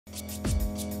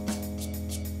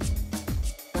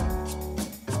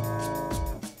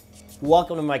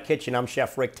Welcome to my kitchen. I'm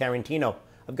Chef Rick Tarantino.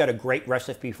 I've got a great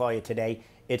recipe for you today.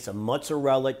 It's a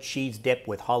mozzarella cheese dip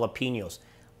with jalapenos.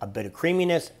 A bit of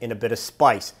creaminess and a bit of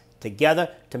spice together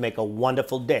to make a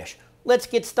wonderful dish. Let's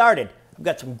get started. I've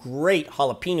got some great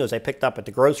jalapenos I picked up at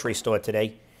the grocery store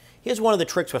today. Here's one of the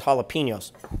tricks with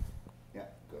jalapenos. Yeah,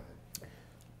 go ahead.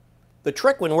 The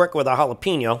trick when working with a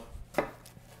jalapeno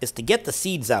is to get the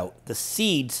seeds out. The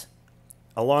seeds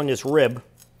along this rib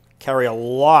carry a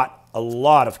lot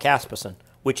of capsaicin,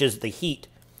 which is the heat.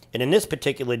 And in this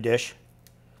particular dish,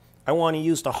 I want to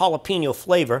use the jalapeno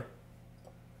flavor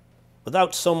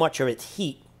without so much of its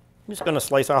heat. I'm just going to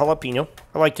slice a jalapeno.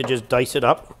 I like to just dice it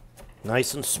up,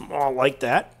 nice and small like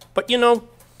that. But you know,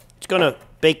 it's going to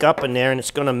bake up in there and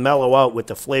it's going to mellow out with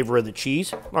the flavor of the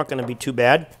cheese. Not going to be too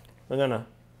bad. We're going to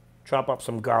chop up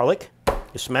some garlic.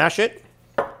 You smash it,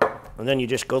 and then you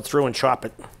just go through and chop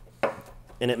it.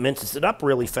 And it minces it up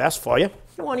really fast for you.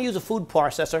 If you want to use a food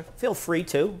processor, feel free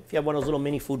to, if you have one of those little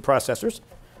mini food processors.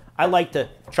 I like to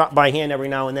chop by hand every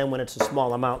now and then when it's a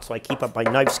small amount, so I keep up my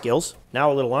knife skills.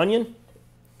 Now a little onion.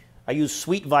 I use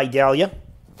sweet Vidalia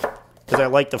because I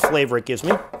like the flavor it gives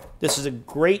me. This is a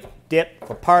great dip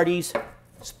for parties,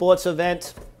 sports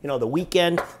events, you know, the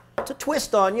weekend. It's a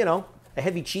twist on, you know, a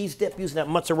heavy cheese dip using that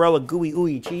mozzarella gooey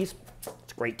ooey cheese.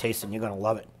 It's great tasting. You're going to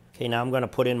love it. Okay, now I'm going to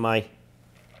put in my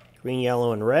green,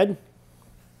 yellow, and red.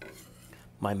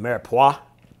 My mirepoix. I'm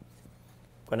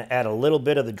going to add a little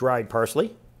bit of the dried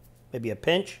parsley, maybe a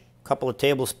pinch, a couple of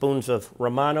tablespoons of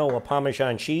Romano or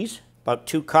Parmesan cheese, about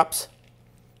 2 cups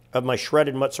of my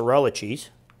shredded mozzarella cheese,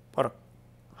 about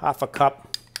half a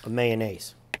cup of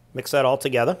mayonnaise. Mix that all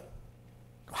together.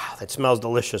 Wow, that smells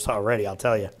delicious already, I'll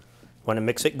tell you. Want to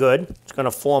mix it good. It's going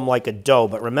to form like a dough,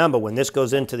 but remember, when this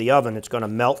goes into the oven, it's going to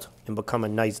melt and become a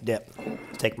nice dip.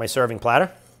 Take my serving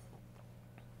platter.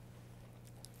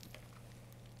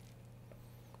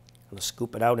 I'm going to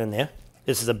scoop it out in there.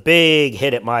 This is a big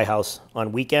hit at my house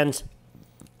on weekends.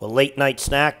 A late night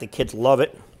snack. The kids love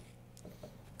it.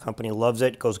 Company loves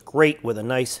it. Goes great with a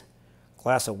nice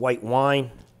glass of white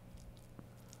wine.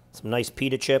 Some nice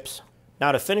pita chips.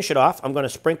 Now to finish it off, I'm going to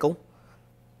sprinkle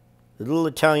the little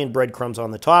Italian breadcrumbs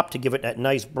on the top to give it that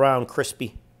nice brown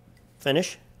crispy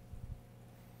finish.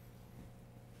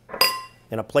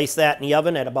 Going to place that in the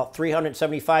oven at about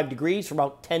 375 degrees for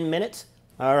about 10 minutes.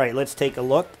 All right, let's take a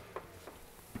look.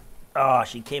 Oh,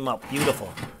 she came out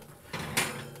beautiful.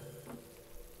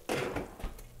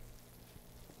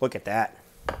 Look at that.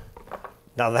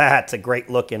 Now that's a great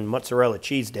looking mozzarella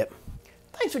cheese dip.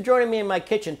 Thanks for joining me in my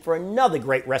kitchen for another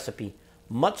great recipe.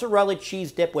 Mozzarella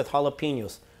cheese dip with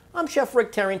jalapenos. I'm Chef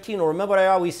Rick Tarantino. Remember what I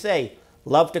always say,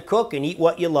 love to cook and eat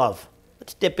what you love.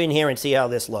 Let's dip in here and see how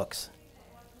this looks.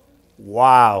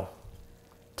 Wow.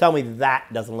 Tell me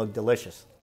that doesn't look delicious.